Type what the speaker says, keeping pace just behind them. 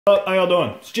How y'all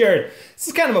doing? It's Jared. This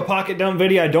is kind of a pocket dump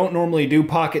video. I don't normally do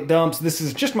pocket dumps. This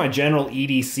is just my general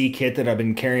EDC kit that I've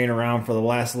been carrying around for the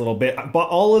last little bit. I bought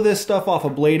all of this stuff off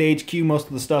of Blade HQ. Most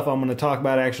of the stuff I'm going to talk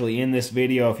about actually in this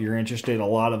video, if you're interested. A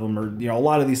lot of them are, a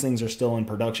lot of these things are still in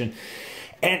production.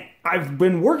 And I've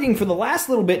been working for the last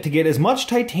little bit to get as much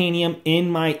titanium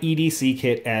in my EDC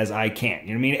kit as I can. You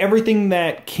know what I mean? Everything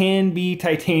that can be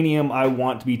titanium, I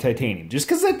want to be titanium. Just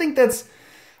because I think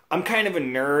I'm kind of a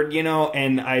nerd,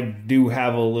 and I do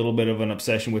have a little bit of an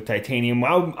obsession with titanium.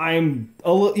 I'm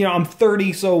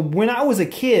 30, so when I was a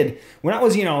kid, when I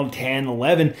was, 10,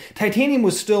 11, titanium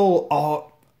was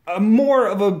still more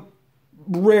of a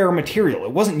rare material.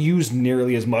 It wasn't used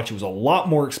nearly as much. It was a lot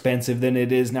more expensive than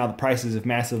it is now. The prices have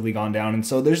massively gone down, and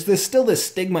so there's still this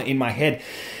stigma in my head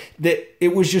that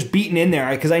it was just beaten in there,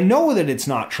 because I know that it's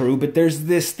not true, but there's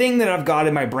this thing that I've got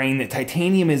in my brain that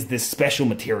titanium is this special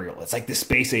material. It's like this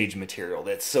space age material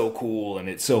that's so cool and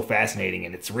it's so fascinating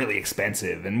and it's really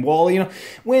expensive. And well,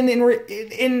 when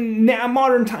in now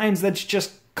modern times, that's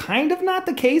just kind of not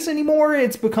the case anymore.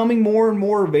 It's becoming more and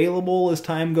more available as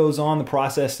time goes on. The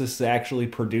process to actually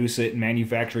produce it and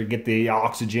manufacture it, get the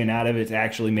oxygen out of it to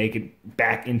actually make it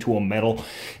back into a metal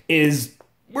is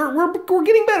we're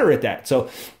getting better at that. So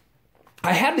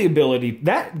I have the ability,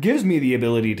 that gives me the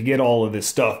ability to get all of this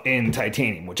stuff in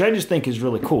titanium, which I just think is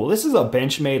really cool. This is a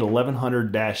Benchmade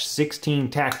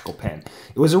 1100-16 tactical pen.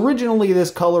 It was originally this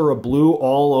color of blue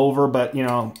all over, but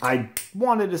I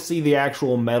wanted to see the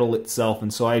actual metal itself,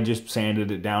 and so I just sanded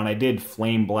it down. I did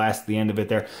flame blast the end of it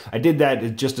there. I did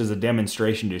that just as a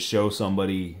demonstration to show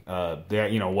somebody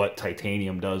what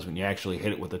titanium does when you actually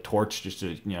hit it with a torch. Just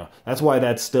to, that's why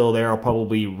that's still there. I'll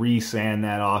probably re-sand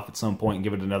that off at some point and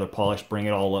give it another polish, bring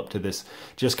it all up to this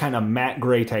just kind of matte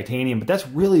gray titanium. But that's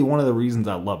really one of the reasons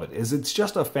I love it, is it's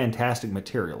just a fantastic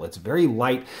material. It's very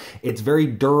light, it's very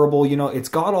durable, it's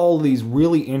got all these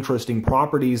really interesting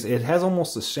properties. It has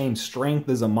almost the same strength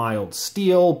as a mild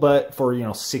steel, but for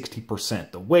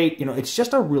 60% the weight. It's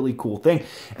just a really cool thing,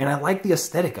 and I like the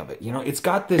aesthetic of it. It's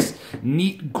got this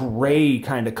neat gray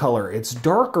kind of color. It's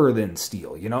darker than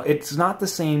steel. It's not the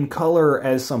same color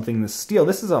as something that's steel.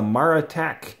 This is a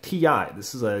Maratac Ti.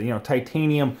 This is a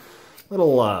titanium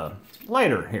little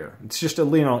lighter here. It's just a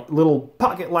little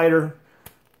pocket lighter,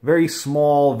 very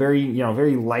small, very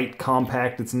very light,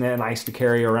 compact. It's nice to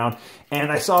carry around. And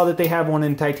I saw that they have one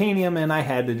in titanium, and I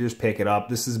had to just pick it up.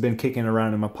 This has been kicking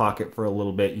around in my pocket for a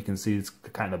little bit. You can see it's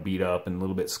kind of beat up and a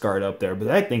little bit scarred up there, but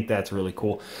I think that's really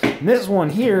cool. And this one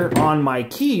here on my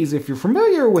keys, if you're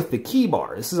familiar with the key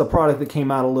bar, this is a product that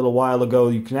came out a little while ago.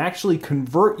 You can actually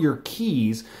convert your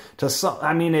keys to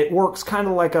some, it works kind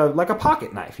of like a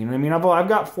pocket knife. You know what I mean? I've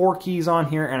got 4 keys on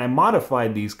here, and I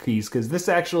modified these keys because this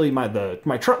actually,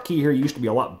 my truck key here used to be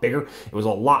a lot bigger. It was a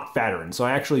lot fatter, and so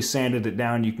I actually sanded it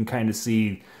down. You can kind of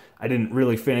see I didn't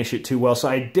really finish it too well, so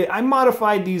I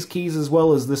modified these keys as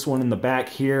well as this one in the back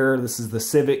here. This is the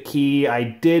Civic key. I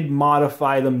did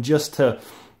modify them just to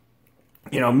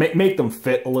make them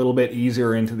fit a little bit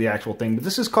easier into the actual thing. But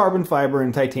this is carbon fiber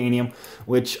and titanium,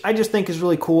 which I just think is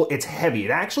really cool. It's heavy.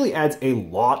 It actually adds a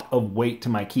lot of weight to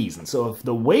my keys. And so if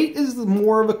the weight is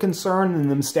more of a concern than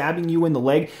them stabbing you in the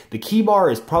leg, the key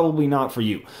bar is probably not for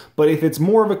you. But if it's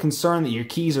more of a concern that your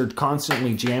keys are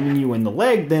constantly jamming you in the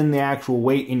leg than the actual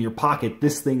weight in your pocket,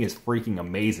 this thing is freaking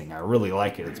amazing. I really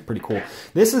like it. It's pretty cool.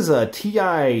 This is a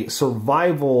TI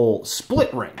Survival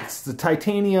split ring. It's the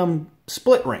titanium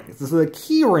split ring. This is the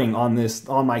key ring on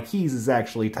my keys is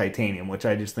actually titanium, which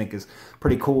I just think is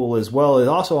pretty cool, as well as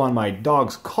also on my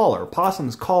dog's collar.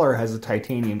 Possum's collar has a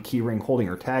titanium key ring holding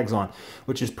her tags on,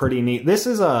 which is pretty neat. This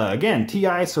is again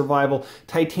TI Survival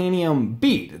titanium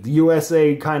bead, the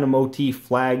USA kind of motif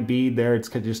flag bead there. It's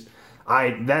just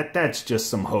that's just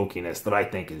some hokiness that I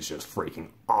think is just freaking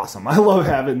awesome. I love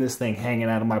having this thing hanging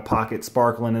out of my pocket,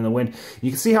 sparkling in the wind.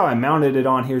 You can see how I mounted it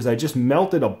on here is I just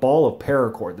melted a ball of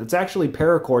paracord. That's actually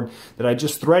paracord that I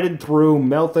just threaded through,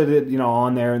 melted it,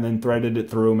 on there, and then threaded it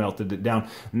through, melted it down.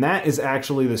 And that is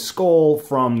actually the skull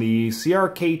from the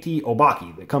CRKT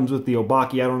Obaki that comes with the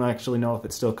Obaki. I don't actually know if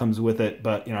it still comes with it,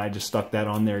 but I just stuck that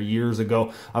on there years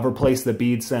ago. I've replaced the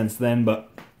bead since then, but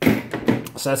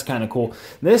so that's kind of cool.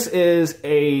 This is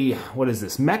a, what is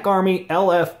this? Mecarmy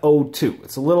LF02.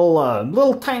 It's a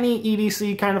little tiny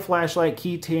EDC kind of flashlight,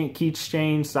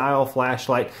 keychain style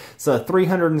flashlight. It's a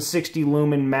 360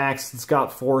 lumen max. It's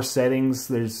got 4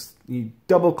 settings. You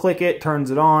double click it,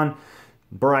 turns it on.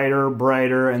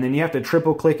 brighter, and then you have to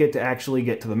triple click it to actually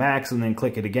get to the max, and then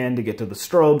click it again to get to the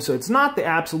strobe. So it's not the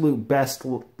absolute best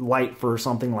light for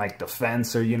something like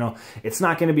defense, or, you know, it's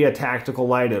not going to be a tactical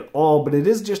light at all, but it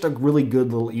is just a really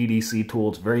good little EDC tool.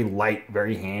 It's very light,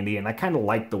 very handy, and I kind of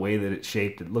like the way that it's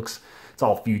shaped. It looks, it's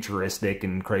all futuristic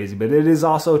and crazy, but it is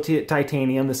also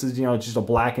titanium. This is, you know, just a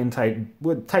blackened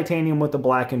titanium with a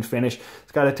blackened finish.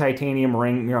 It's got a titanium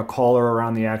ring, you know, collar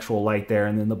around the actual light there,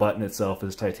 and then the button itself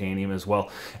is titanium as well.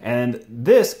 And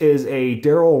this is a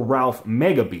Darrel Ralph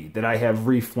Mega bead that I have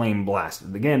reflame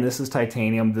blasted. Again, this is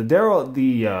titanium. The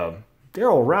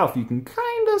Darrel Ralph you can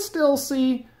kind of still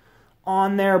see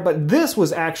on there, but this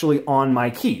was actually on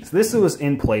my keys. This was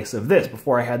in place of this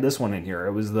before I had this one in here.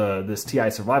 It was this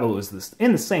TI Survival. It was this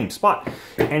in the same spot,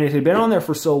 and it had been on there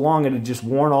for so long it had just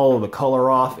worn all of the color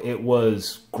off. It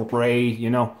was gray, you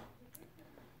know.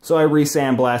 So I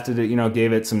re-sandblasted it, you know,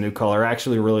 gave it some new color. I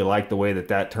actually really like the way that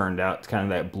that turned out. It's kind of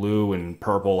that blue and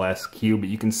purple-esque hue, but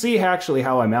you can see actually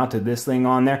how I mounted this thing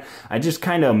on there. I just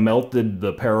kind of melted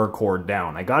the paracord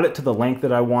down. I got it to the length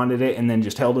that I wanted it, and then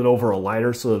just held it over a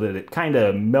lighter so that it kind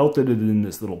of melted it in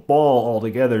this little ball all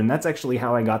together, and that's actually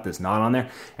how I got this knot on there.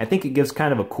 I think it gives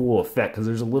kind of a cool effect because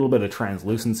there's a little bit of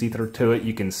translucency to it.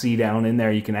 You can see down in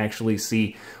there, you can actually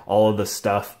see all of the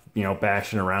stuff, you know,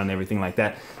 bashing around and everything like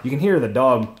that. You can hear the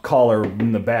dog collar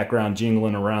in the background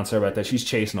jingling around. Sorry about that. She's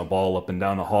chasing a ball up and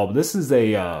down the hall. But this is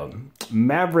a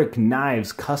Maverick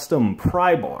Knives custom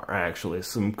pry bar, actually.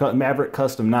 Some Maverick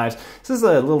custom knives. This is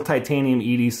a little titanium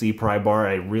EDC pry bar.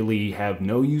 I really have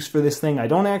no use for this thing. I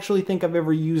don't actually think I've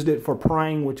ever used it for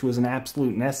prying, which was an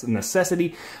absolute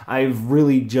necessity. I've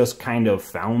really just kind of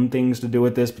found things to do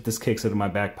with this, but this kicks it in my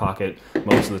back pocket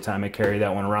most of the time. I carry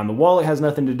that one around. The wallet has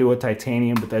nothing to do with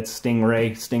titanium, but that's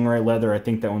Stingray leather. I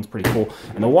think that one's pretty cool.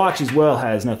 And the watch as well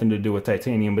has nothing to do with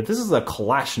titanium, but this is a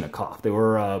Kalashnikov. They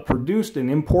were produced and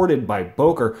imported by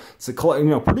Boker. It's a, you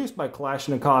know, produced by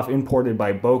Kalashnikov, imported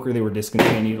by Boker. They were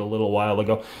discontinued a little while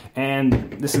ago.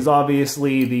 And this is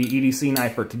obviously the EDC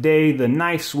knife for today. The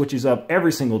knife switches up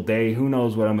every single day. Who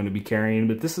knows what I'm going to be carrying,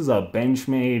 but this is a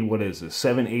Benchmade, what is this,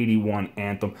 781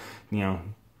 Anthem, you know,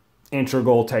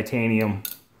 integral titanium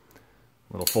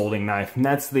little folding knife. And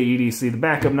that's the EDC. The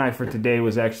backup knife for today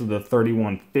was actually the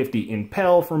 3150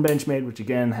 Impel from Benchmade, which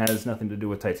again has nothing to do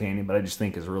with titanium, but I just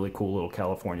think is a really cool little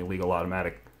California legal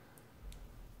automatic.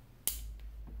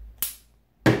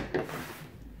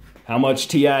 How much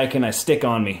TI can I stick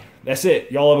on me? That's it.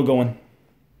 Y'all have a good one.